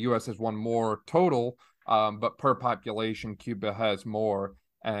 The U.S. has won more total, but per population, Cuba has more.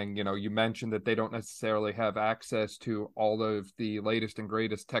 And, you mentioned that they don't necessarily have access to all of the latest and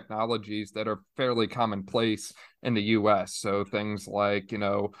greatest technologies that are fairly commonplace in the US. So things like,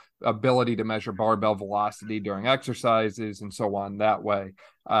 ability to measure barbell velocity during exercises and so on that way.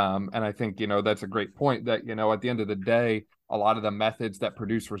 And I think, that's a great point that, at the end of the day, a lot of the methods that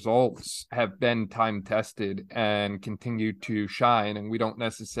produce results have been time tested and continue to shine. And we don't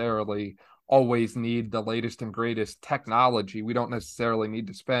necessarily always need the latest and greatest technology. We don't necessarily need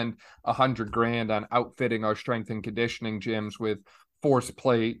to spend $100,000 on outfitting our strength and conditioning gyms with force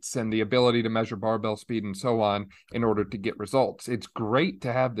plates and the ability to measure barbell speed and so on in order to get results. It's great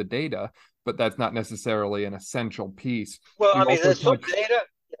to have the data, but that's not necessarily an essential piece. Well, I You mean, also there's touched.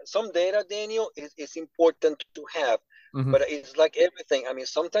 some data, Daniel, is important to have, Mhm, but it's like everything. I mean,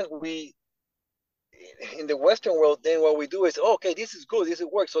 sometimes we in the Western world, then what we do is, oh, okay, this is good, this is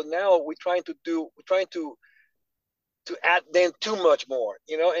work. So now we're trying to add then too much more,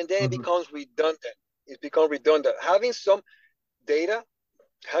 and then it mhm. becomes redundant. It becomes redundant. Having some data,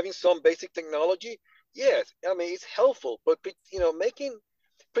 having some basic technology, yes, I mean it's helpful, but making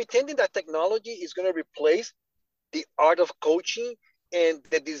pretending that technology is going to replace the art of coaching and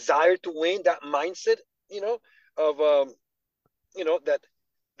the desire to win, that mindset, of that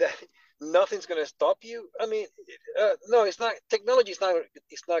that nothing's going to stop you. I mean, no, it's not. Technology is not.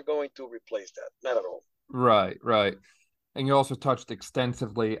 It's not going to replace that. Not at all. Right, right. And you also touched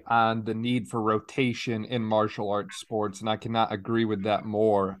extensively on the need for rotation in martial arts sports, and I cannot agree with that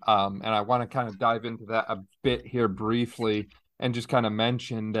more. And I want to kind of dive into that a bit here briefly and just kind of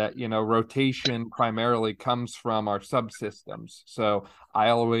mention that, rotation primarily comes from our subsystems. So I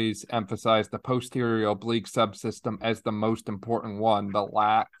always emphasize the posterior oblique subsystem as the most important one, the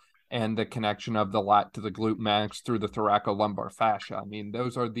lat and the connection of the lat to the glute max through the thoracolumbar fascia. I mean,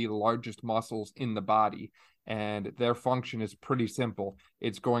 those are the largest muscles in the body, and their function is pretty simple.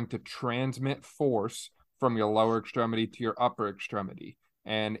 It's going to transmit force from your lower extremity to your upper extremity.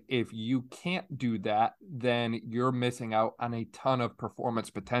 And if you can't do that, then you're missing out on a ton of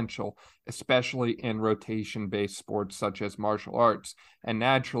performance potential, especially in rotation based sports such as martial arts. And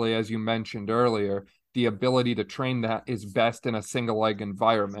naturally, as you mentioned earlier, the ability to train that is best in a single leg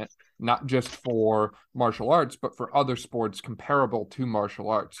environment, not just for martial arts, but for other sports comparable to martial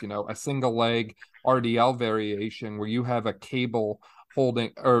arts. A single leg RDL variation where you have a cable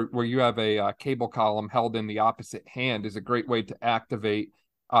holding, or where you have a cable column held in the opposite hand, is a great way to activate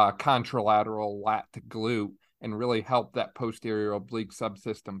contralateral lat to glute and really help that posterior oblique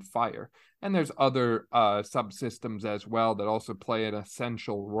subsystem fire. And there's other subsystems as well that also play an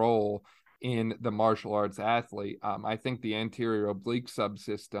essential role in the martial arts athlete. I think the anterior oblique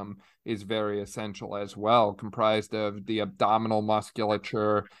subsystem is very essential as well, comprised of the abdominal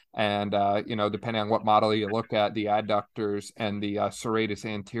musculature and, depending on what model you look at, the adductors and the serratus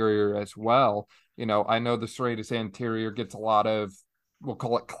anterior as well. I know the serratus anterior gets a lot of, we'll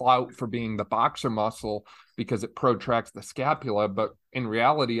call it clout for being the boxer muscle because it protracts the scapula. But in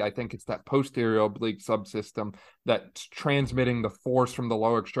reality, I think it's that posterior oblique subsystem that's transmitting the force from the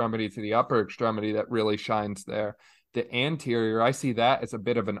lower extremity to the upper extremity that really shines there. The anterior, I see that as a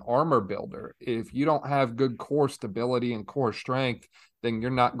bit of an armor builder. If you don't have good core stability and core strength, then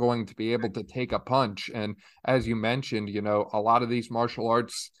you're not going to be able to take a punch. And as you mentioned, a lot of these martial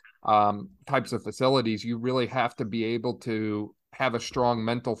arts types of facilities, you really have to be able to have a strong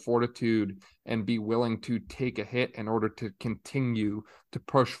mental fortitude and be willing to take a hit in order to continue to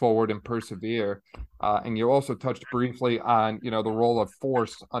push forward and persevere. And you also touched briefly on, the role of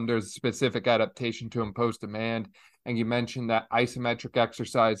force under specific adaptation to impose demand. And you mentioned that isometric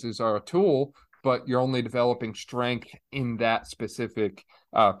exercises are a tool, but you're only developing strength in that specific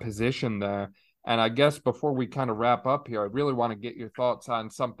position there. And I guess before we kind of wrap up here, I really want to get your thoughts on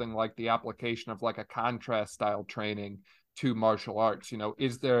something like the application of like a contrast style training to martial arts.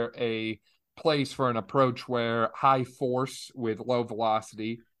 Is there a place for an approach where high force with low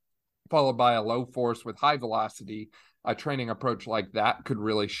velocity, followed by a low force with high velocity, a training approach like that could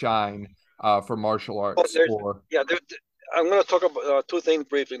really shine for martial Well, arts? there's Or yeah, I'm going to talk about two things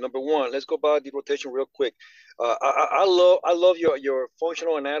briefly. Number one, let's go about the rotation real quick. I love your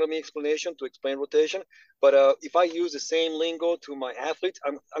functional anatomy explanation to explain rotation, but if I use the same lingo to my athletes,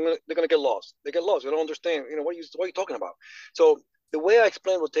 they're gonna get lost. They get lost. They don't understand. What are you talking about? So the way I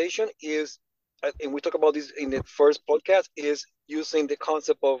explain rotation is, and we talk about this in the first podcast, is using the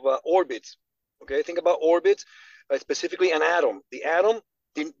concept of orbits. Okay, think about orbits, specifically an atom. The atom,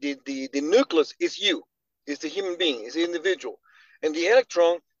 the nucleus is you, is the human being, is the individual, and the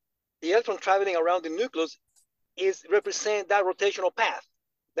electron traveling around the nucleus is represent that rotational path,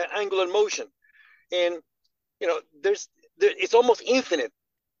 that angular motion, and it's almost infinite.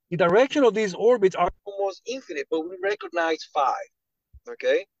 The direction of these orbits are almost infinite, but we recognize five.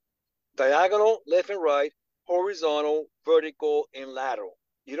 Okay, diagonal, left and right, horizontal, vertical, and lateral.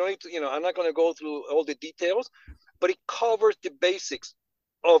 You don't need to, I'm not going to go through all the details, but it covers the basics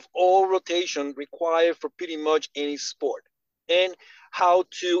of all rotation required for pretty much any sport and how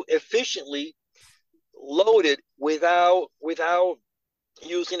to efficiently load it without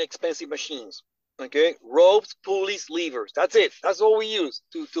using expensive machines. Okay, ropes, pulleys, levers. That's it. That's all we use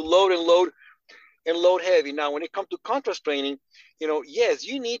to load and load and load heavy. Now, when it comes to contrast training, yes,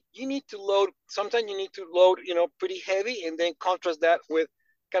 you need to load. Sometimes you need to load, pretty heavy, and then contrast that with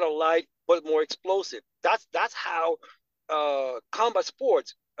kind of light but more explosive. That's how combat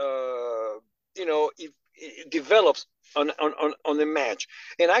sports, it develops on the match.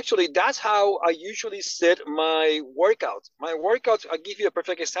 And actually, that's how I usually set my workouts. My workouts, I'll give you a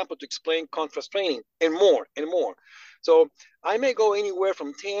perfect example to explain contrast training and more and more. So I may go anywhere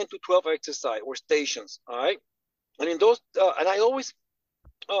from 10 to 12 exercise or stations. All right. And in those, and I always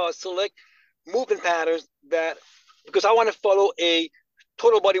select movement patterns that, because I want to follow a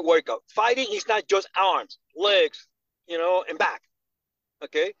total body workout. Fighting is not just arms, legs, and back.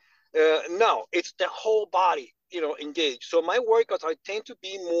 Okay. No, it's the whole body, engaged. So my workouts, I tend to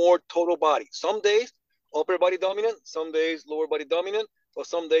be more total body. Some days upper body dominant, some days lower body dominant, or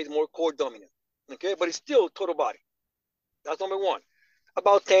some days more core dominant. Okay. But it's still total body. That's number one.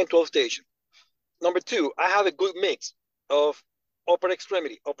 About 10, 12 stations. Number two, I have a good mix of upper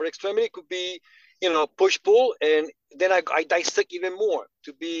extremity. Upper extremity could be, push pull, and then I dissect even more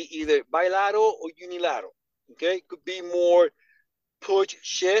to be either bilateral or unilateral. Okay. It could be more push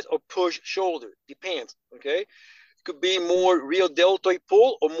chest or push shoulder, depends. Okay. It could be more real deltoid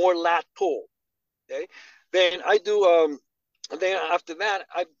pull or more lat pull. Okay. Then I do, then after that,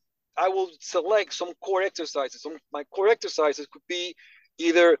 I will select some core exercises. My core exercises could be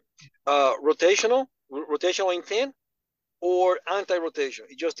either rotational intent, or anti-rotation.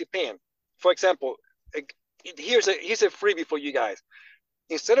 It just depends. For example, here's a freebie for you guys.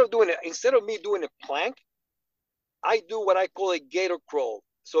 Instead of me doing a plank, I do what I call a gator crawl.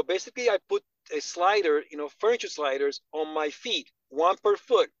 So basically, I put a slider, furniture sliders on my feet, one per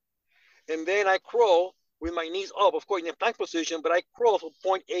foot, and then I crawl with my knees up, of course, in a plank position, but I crawl from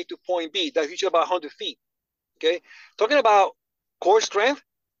point A to point B. That's usually about 100 feet. Okay, talking about core strength,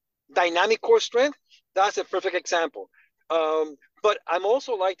 dynamic core strength. That's a perfect example. But I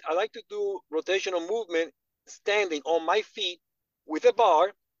like to do rotational movement standing on my feet with a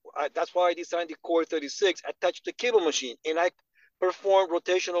bar. That's why I designed the Core 36 attached to the cable machine, and I perform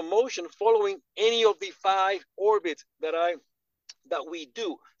rotational motion following any of the 5 orbits that we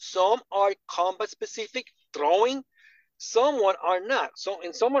do. Some are combat specific, throwing. Someone are not.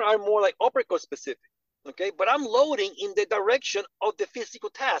 And someone are more like uppercut specific. Okay, but I'm loading in the direction of the physical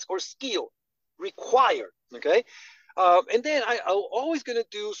task or skill required. Okay, and then I'm always going to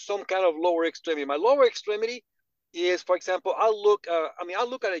do some kind of lower extremity. My lower extremity is, for example, I look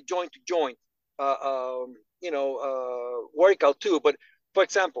at a joint to joint, workout too. But for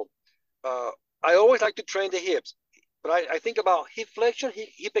example, I always like to train the hips, but I think about hip flexion,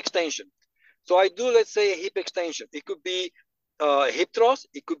 hip extension. So I do, let's say, a hip extension. It could be hip thrust,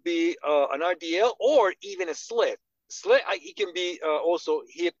 it could be an RDL, or even a sled. It can be also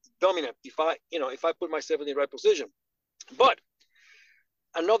hip dominant if I put myself in the right position. But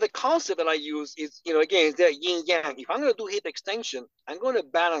another concept that I use is, again, is that yin yang. If I'm going to do hip extension, I'm going to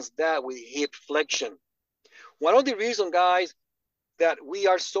balance that with hip flexion. One of the reasons, guys, that we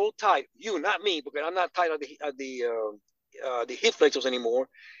are so tight, you, not me, because I'm not tight at the hip flexors anymore,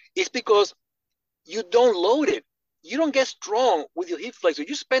 is because you don't load it. You don't get strong with your hip flexor.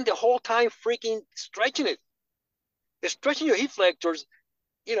 You spend the whole time freaking stretching it. Stretching your hip flexors,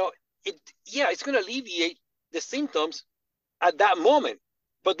 it's going to alleviate the symptoms at that moment.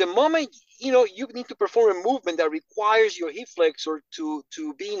 But the moment, you need to perform a movement that requires your hip flexor to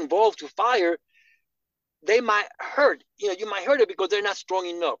be involved to fire, they might hurt. You might hurt it because they're not strong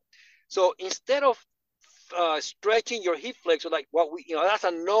enough. So instead of stretching your hip flexor, like that's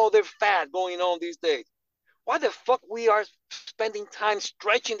another fad going on these days. Why the fuck we are spending time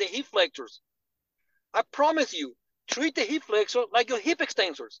stretching the hip flexors? I promise you, treat the hip flexor like your hip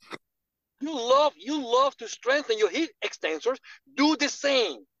extensors. You love to strengthen your hip extensors. Do the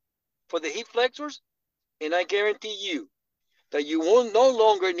same for the hip flexors, and I guarantee you that you will no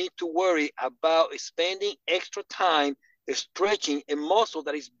longer need to worry about spending extra time stretching a muscle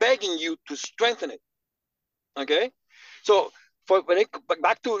that is begging you to strengthen it. Okay, so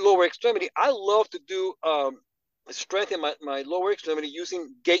back to lower extremity, I love to do strengthen my lower extremity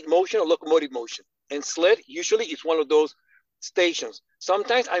using gait motion or locomotive motion. And sled usually is one of those stations.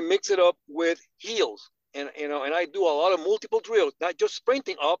 Sometimes I mix it up with heels, and I do a lot of multiple drills, not just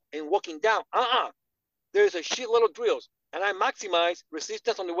sprinting up and walking down. There's a shitload of drills, and I maximize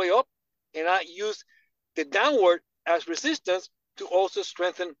resistance on the way up, and I use the downward as resistance to also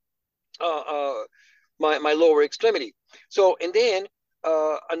strengthen my lower extremity. So, and then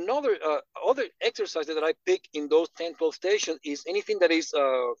other exercises that I pick in those 10, 12 stations is anything that is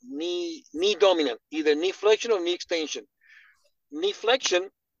knee dominant, either knee flexion or knee extension. Knee flexion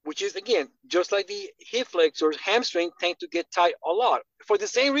which is, again, just like the hip flexors, hamstring tend to get tight a lot for the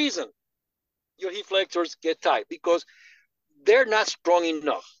same reason. Your hip flexors get tight because they're not strong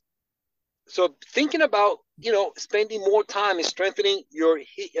enough. So thinking about, spending more time in strengthening your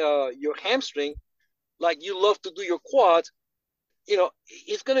hamstring, like you love to do your quads,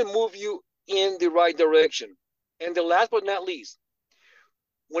 it's going to move you in the right direction. And the last but not least,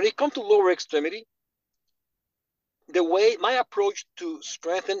 when it comes to lower extremity, the way my approach to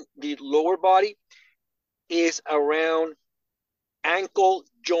strengthen the lower body is around ankle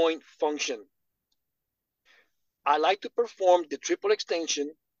joint function. I like to perform the triple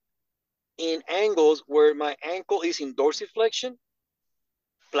extension in angles where my ankle is in dorsiflexion,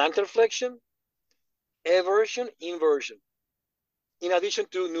 plantar flexion, eversion, inversion, in addition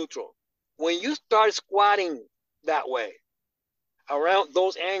to neutral. When you start squatting that way, around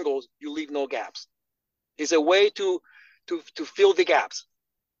those angles, you leave no gaps. It's a way to fill the gaps.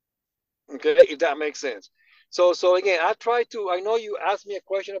 Okay, if that makes sense. So again, I know you asked me a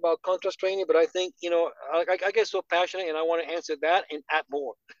question about contrast training, but I think, I get so passionate and I want to answer that and add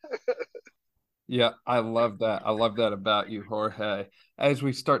more. Yeah, I love that. I love that about you, Jorge. As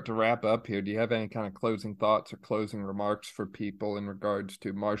we start to wrap up here, do you have any kind of closing thoughts or closing remarks for people in regards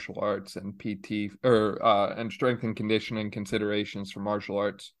to martial arts and PT or and strength and conditioning considerations for martial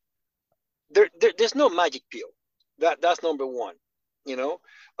arts? There's no magic pill. That's number one. You know,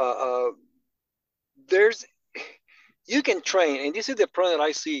 uh, uh, there's you can train, and this is the problem that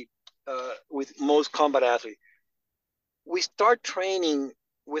I see with most combat athletes. We start training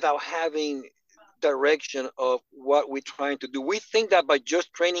without having direction of what we're trying to do. We think that by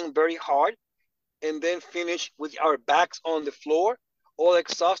just training very hard and then finish with our backs on the floor, all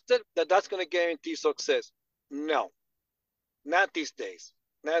exhausted, that's going to guarantee success. No, not these days.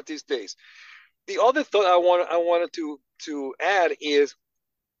 Not these days. The other thought I wanted to add is,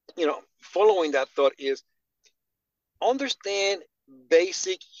 following that thought is understand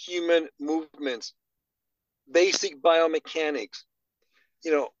basic human movements, basic biomechanics.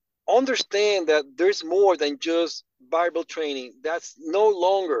 You know, understand that there's more than just barbell training. That's no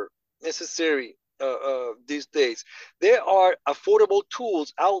longer necessary these days. There are affordable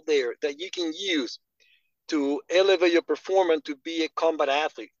tools out there that you can use to elevate your performance to be a combat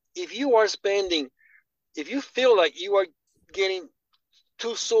athlete. If you feel like you are getting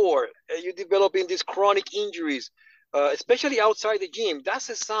too sore, you're developing these chronic injuries, especially outside the gym, that's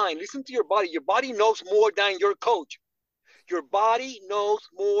a sign. Listen to your body. Your body knows more than your coach. Your body knows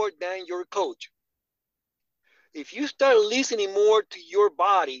more than your coach. If you start listening more to your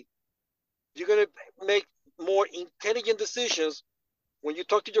body, you're going to make more intelligent decisions when you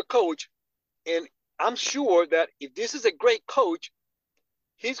talk to your coach. And I'm sure that if this is a great coach,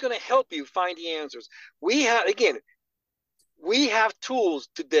 he's going to help you find the answers. We have tools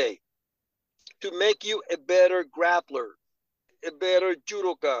today to make you a better grappler, a better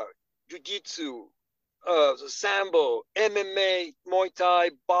judoka, jiu-jitsu, sambo, MMA, Muay Thai,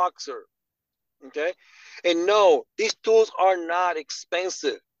 boxer. Okay, and no, these tools are not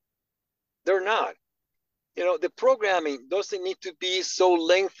expensive. They're not. The programming doesn't need to be so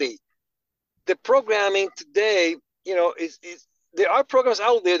lengthy. The programming today, is there are programs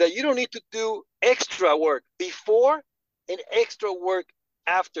out there that you don't need to do extra work before and extra work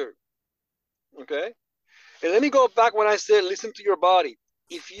after. Okay, and let me go back when I said listen to your body.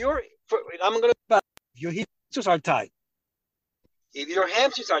 I'm gonna your hips are tight, if your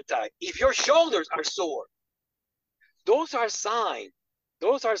hamstrings are tight, if your shoulders are sore, those are signs.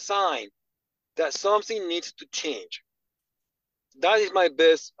 Those are signs that something needs to change. That is my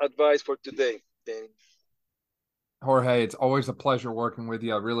best advice for today, Danny. Jorge, it's always a pleasure working with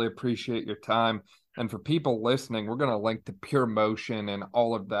you. I really appreciate your time. And for people listening, we're going to link to Pure Motion and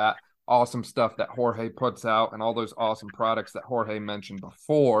all of that awesome stuff that Jorge puts out and all those awesome products that Jorge mentioned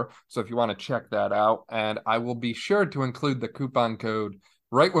before. So if you want to check that out, and I will be sure to include the coupon code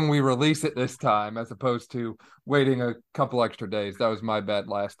right when we release it this time, as opposed to waiting a couple extra days. That was my bad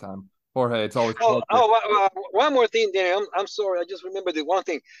last time. Jorge, it's always one more thing, Danny. I'm sorry. I just remembered the one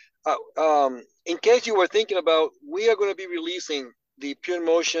thing. In case you were thinking about, we are going to be releasing the Pure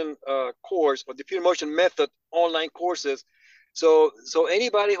Motion course, or the Pure Motion method online courses. So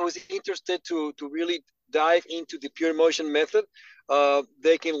anybody who's interested to really dive into the Pure Motion method,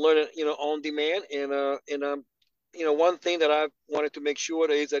 they can learn it, on demand. And one thing that I wanted to make sure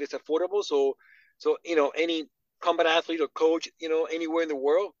is that it's affordable. So any combat athlete or coach, anywhere in the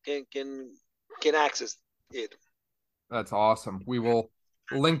world can access it. That's awesome. We will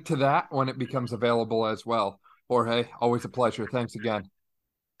link to that when it becomes available as well. Jorge, always a pleasure. Thanks again.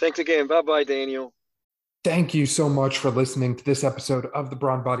 Thanks again. Bye bye, Daniel. Thank you so much for listening to this episode of the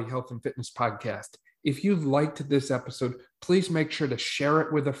Brawn Body Health and Fitness Podcast. If you liked this episode, please make sure to share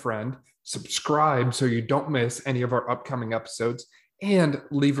it with a friend, subscribe so you don't miss any of our upcoming episodes, and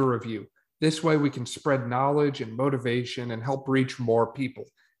leave a review. This way we can spread knowledge and motivation and help reach more people.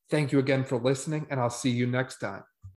 Thank you again for listening, and I'll see you next time.